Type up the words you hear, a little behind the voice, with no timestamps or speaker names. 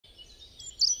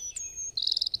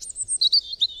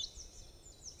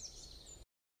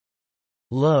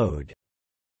Load.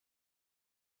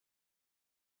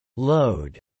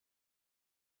 Load.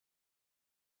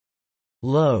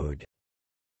 Load.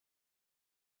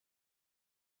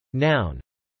 Noun.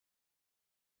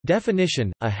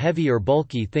 Definition: a heavy or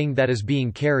bulky thing that is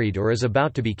being carried or is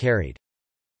about to be carried.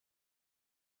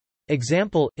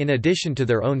 Example: in addition to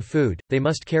their own food, they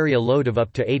must carry a load of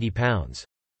up to 80 pounds.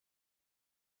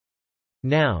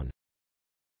 Noun.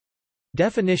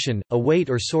 Definition: a weight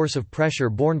or source of pressure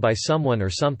borne by someone or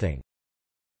something.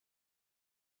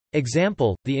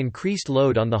 Example: the increased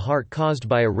load on the heart caused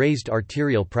by a raised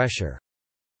arterial pressure.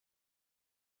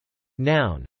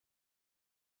 Noun.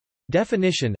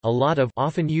 Definition: a lot of,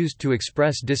 often used to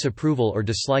express disapproval or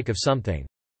dislike of something.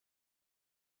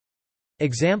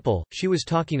 Example: she was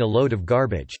talking a load of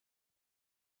garbage.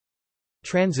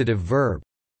 Transitive verb.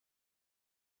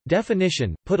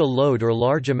 Definition: put a load or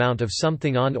large amount of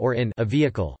something on or in a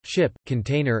vehicle, ship,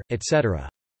 container, etc.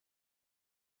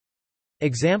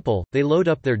 Example: they load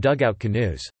up their dugout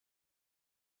canoes.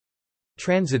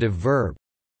 Transitive verb.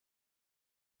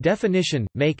 Definition: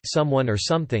 make someone or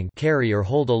something carry or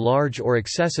hold a large or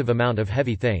excessive amount of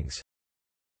heavy things.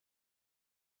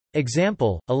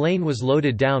 Example: Elaine was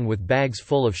loaded down with bags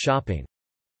full of shopping.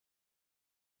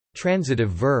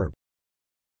 Transitive verb.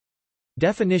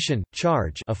 Definition: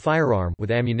 charge a firearm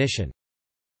with ammunition.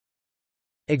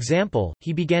 Example: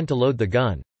 he began to load the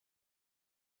gun.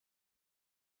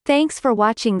 Thanks for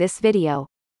watching this video.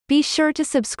 Be sure to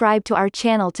subscribe to our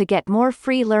channel to get more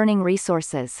free learning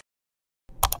resources.